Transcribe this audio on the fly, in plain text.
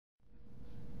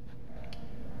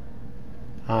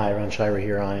Hi, Ron Shirer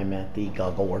here. I am at the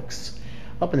Goggle Works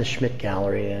up in the Schmidt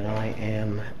Gallery, and I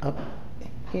am up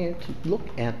here to look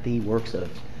at the works of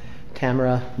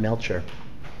Tamara Melcher.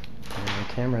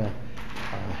 Tamara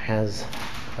has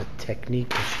a technique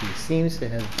that she seems to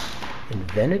have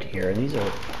invented here, and these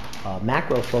are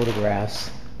macro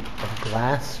photographs of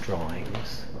glass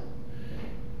drawings.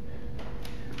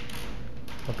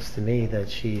 Looks to me that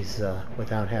she's,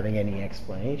 without having any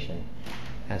explanation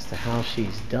as to how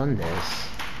she's done this,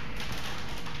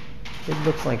 it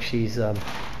looks like she's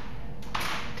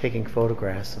taking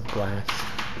photographs of glass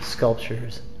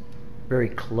sculptures, very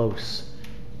close-up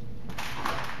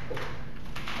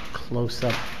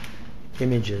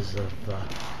images of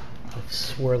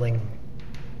swirling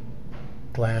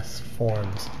glass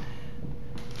forms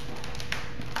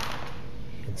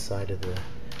inside of the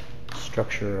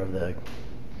structure of the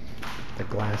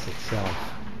glass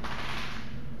itself.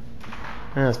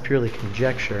 And that's purely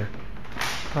conjecture.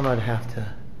 I might have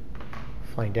to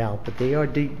find out, but they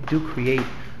do create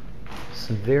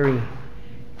some very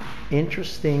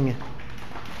interesting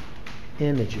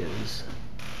images.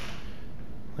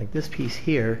 Like this piece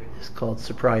here is called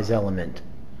Surprise Element.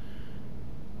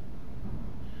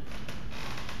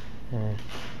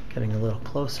 Getting a little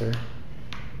closer,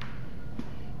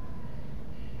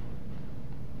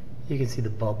 you can see the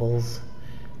bubbles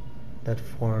that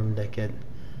form, that get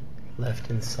left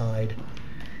inside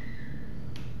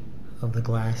of the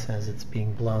glass as it's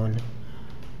being blown,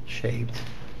 shaped,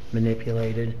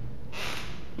 manipulated.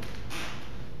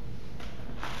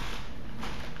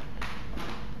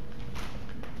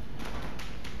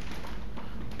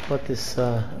 But this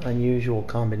unusual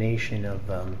combination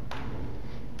of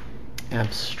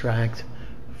abstract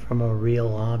from a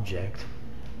real object,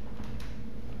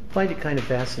 I find it kind of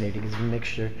fascinating. It's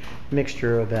a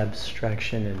mixture of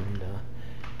abstraction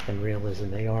and realism.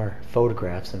 They are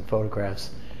photographs, and photographs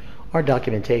are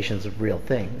documentations of real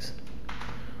things.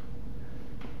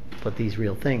 But these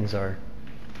real things are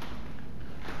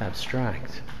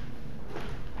abstract.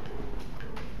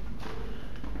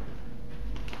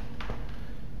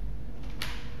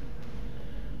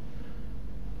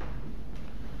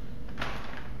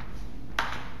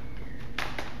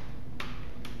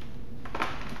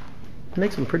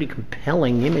 Make some pretty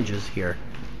compelling images here,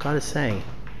 gotta say.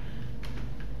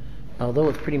 Although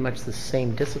it's pretty much the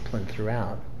same discipline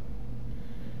throughout.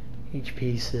 Each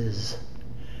piece is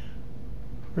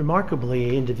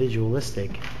remarkably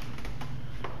individualistic.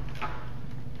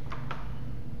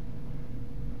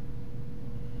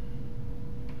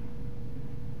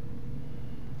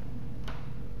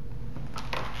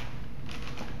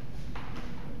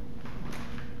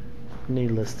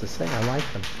 Needless to say, I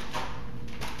like them.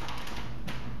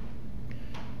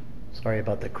 Sorry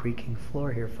about the creaking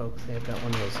floor here, folks. They've got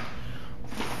one of those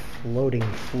floating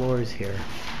floors here.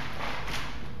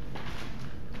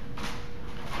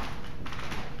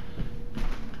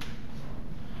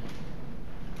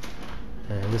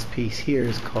 And this piece here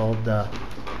is called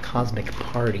Cosmic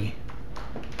Party.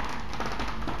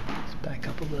 Let's back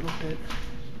up a little bit.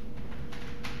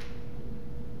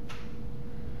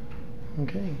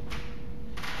 Okay.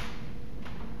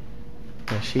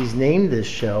 Now she's named this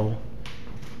show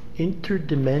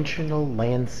Interdimensional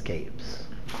Landscapes.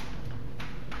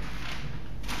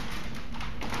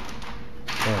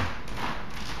 Yeah.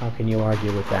 How can you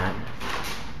argue with that?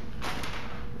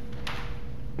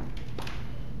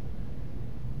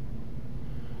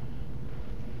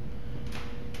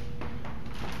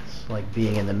 It's like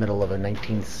being in the middle of a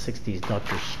 1960s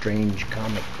Dr. Strange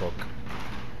comic book,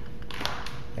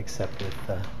 except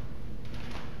with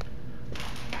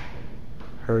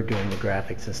her doing the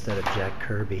graphics instead of Jack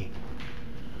Kirby.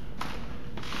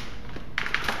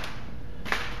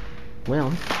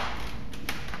 Well,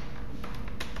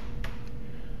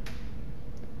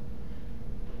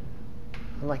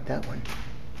 I like that one.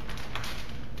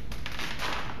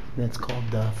 That's called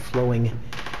Flowing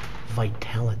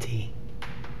Vitality.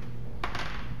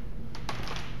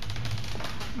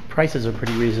 Prices are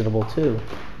pretty reasonable too.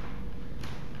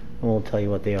 I won't tell you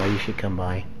what they are. You should come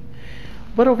by.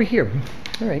 But over here,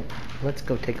 all right, let's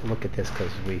go take a look at this,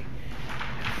 because we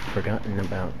have forgotten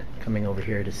about coming over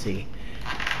here to see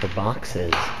the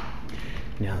boxes.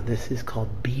 Now this is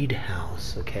called Bead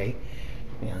House, okay?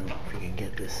 Now if we can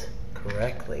get this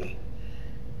correctly,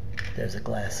 there's a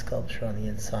glass sculpture on the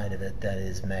inside of it that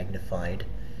is magnified.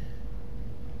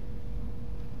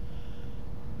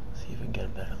 Let's see if we can get a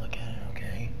better look at it,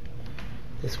 okay?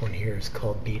 This one here is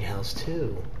called Bead House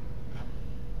 2.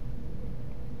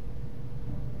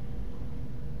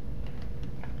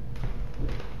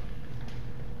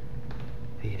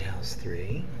 Bead House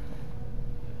 3.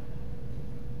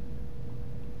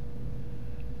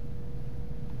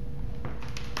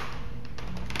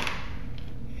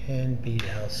 and Beat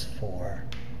House 4.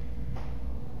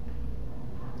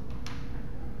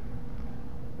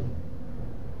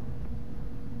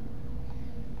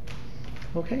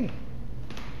 Okay.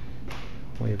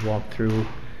 We've walked through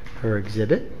her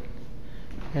exhibit,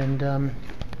 and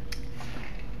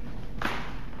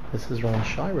this is Ron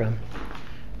Shira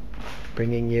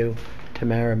bringing you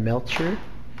Tamara Melcher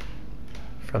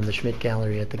from the Schmidt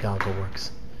Gallery at the Goggle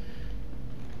Works.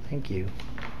 Thank you.